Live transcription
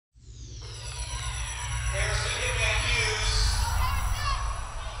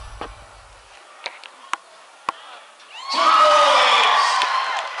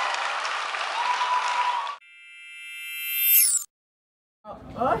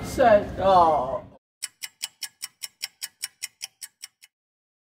said, oh.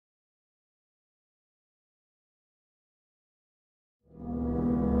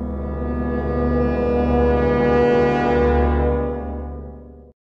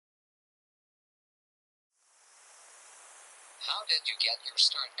 How did you get your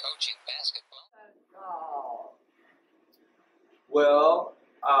start coaching basketball? Well,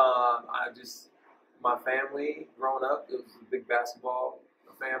 my family growing up, it was a big basketball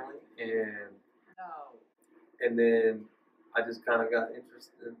family, and then I just kind of got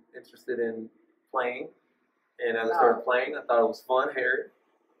interested in playing, and as I started playing, I thought it was fun, Harry.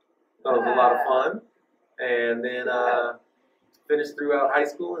 Thought it was a lot of fun, and then finished throughout high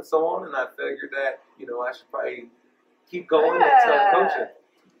school and so on, and I figured that, I should probably keep going and start coaching,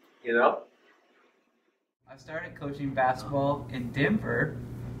 I started coaching basketball in Denver.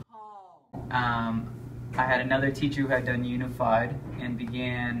 I had another teacher who had done Unified and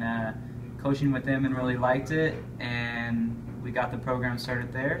began coaching with them and really liked it, and we got the program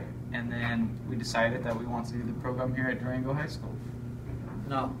started there, and then we decided that we wanted to do the program here at Durango High School.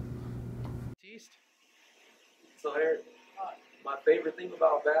 No. So Harry, my favorite thing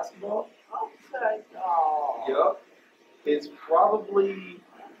about basketball, it's probably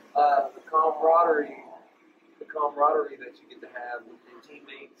the camaraderie that you get to have with your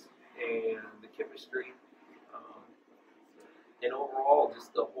teammates and the chemistry, and overall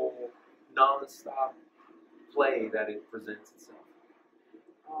just the whole non-stop play that it presents itself.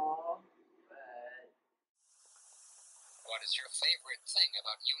 What is your favorite thing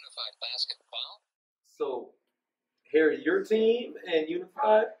about Unified Basketball? So, Harry, your team and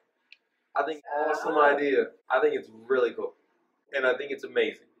Unified, I think awesome idea. I think it's really cool, and I think it's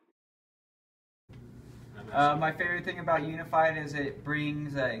amazing. My favorite thing about Unified is it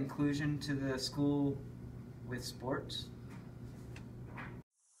brings inclusion to the school with sports.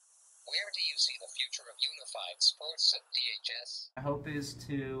 Where do you see the future of Unified Sports at DHS? My hope is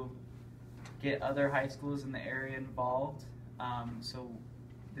to get other high schools in the area involved. So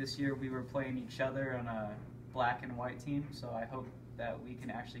this year we were playing each other on a black and white team, so I hope that we can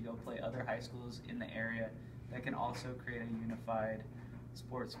actually go play other high schools in the area that can also create a unified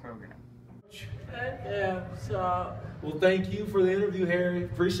sports program. Well, thank you for the interview, Harry.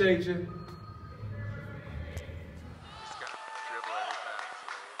 Appreciate you.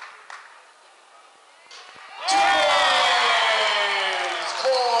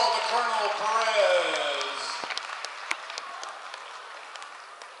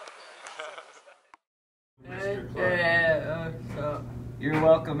 You're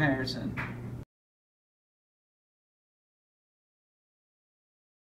welcome, Harrison.